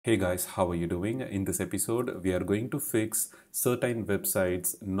Hey guys, how are you doing? In this episode, we are going to fix certain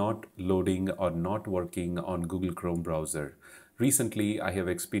websites not loading or not working on Google Chrome browser. Recently, I have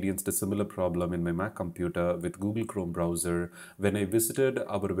experienced a similar problem in my Mac computer with Google Chrome browser. When I visited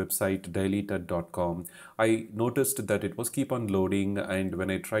our website dailytud.com, I noticed that it was keep on loading, and when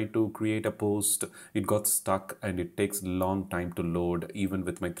I tried to create a post, it got stuck and it takes long time to load even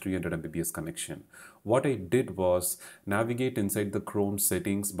with my 300 Mbps connection. What I did was navigate inside the Chrome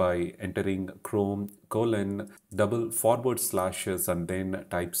settings by entering Chrome colon double forward slashes and then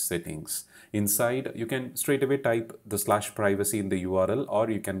type settings. Inside, you can straight away type the slash privacy in the URL,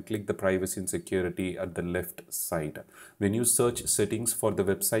 or you can click the privacy and security at the left side. When you search settings for the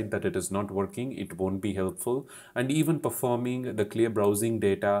website that it is not working, it won't be helpful. And even performing the clear browsing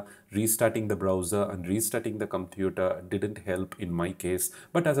data, restarting the browser and restarting the computer didn't help in my case.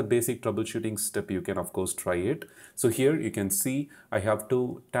 But as a basic troubleshooting step, you can of course try it. So here you can see I have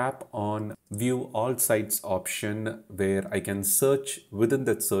to tap on view all sites option, where I can search within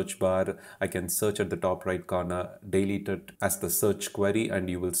that search bar. I can search at the top right corner dailytud as the search query, and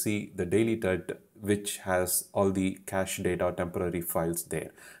you will see the dailytud, which has all the cache data or temporary files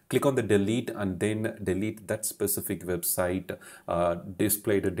there. Click on the delete and then delete that specific website,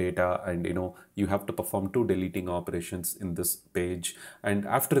 display the data, and you have to perform two deleting operations in this page. And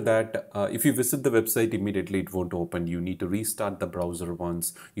after that, if you visit the website immediately, it won't open. You need to restart the browser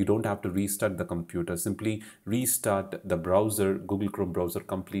once. You don't have to restart the computer. Simply restart the browser, Google Chrome browser,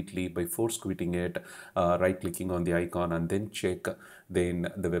 completely by force quitting it, right clicking on the icon, and then check.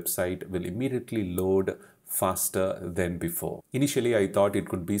 Then the website will immediately load faster than before. Initially, I thought it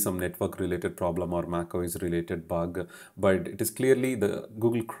could be some network related problem or macOS related bug, but it is clearly the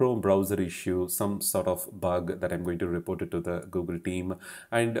Google Chrome browser issue, some sort of bug that I'm going to report it to the Google team.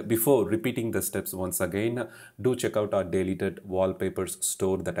 And before repeating the steps once again, do check out our dailytud wallpapers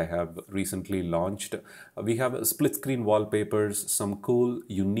store that I have recently launched. We have split screen wallpapers, some cool,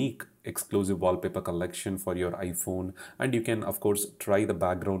 unique exclusive wallpaper collection for your iPhone, and you can of course try the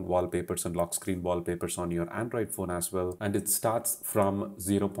background wallpapers and lock screen wallpapers on your Android phone as well. And it starts from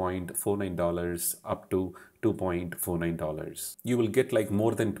 $0.49 up to $2.49. You will get like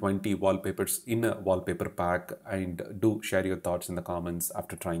more than 20 wallpapers in a wallpaper pack, and do share your thoughts in the comments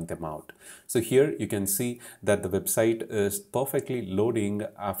after trying them out. So here you can see that the website is perfectly loading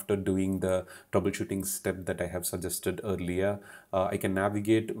after doing the troubleshooting step that I have suggested earlier. I can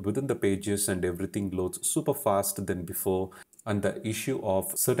navigate within the pages and everything loads super fast than before, and the issue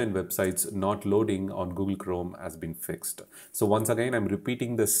of certain websites not loading on Google Chrome has been fixed. So once again, I'm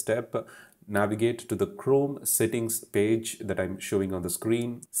repeating this step. Navigate to the Chrome settings page that I'm showing on the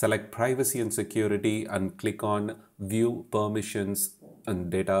screen. Select privacy and security and click on view permissions and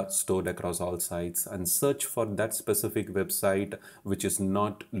data stored across all sites, and search for that specific website which is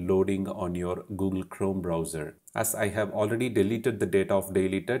not loading on your Google Chrome browser. As I have already deleted the data of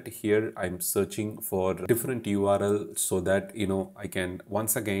dailytud, here I'm searching for different URL so that I can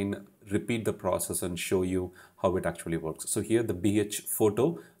once again repeat the process and show you how it actually works. So here the BH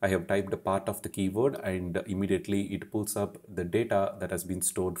photo, I have typed a part of the keyword, and immediately it pulls up the data that has been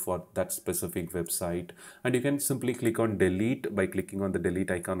stored for that specific website. And you can simply click on delete by clicking on the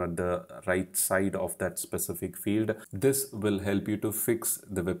delete icon at the right side of that specific field. This will help you to fix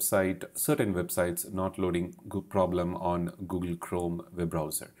the website, certain websites not loading problem on Google Chrome web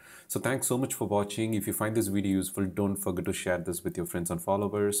browser. So thanks so much for watching. If you find this video useful, don't forget to share this with your friends and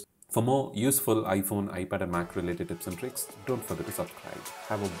followers. For more useful iPhone, iPad and Mac related tips and tricks, don't forget to subscribe.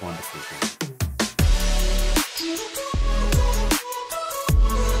 Have a wonderful day.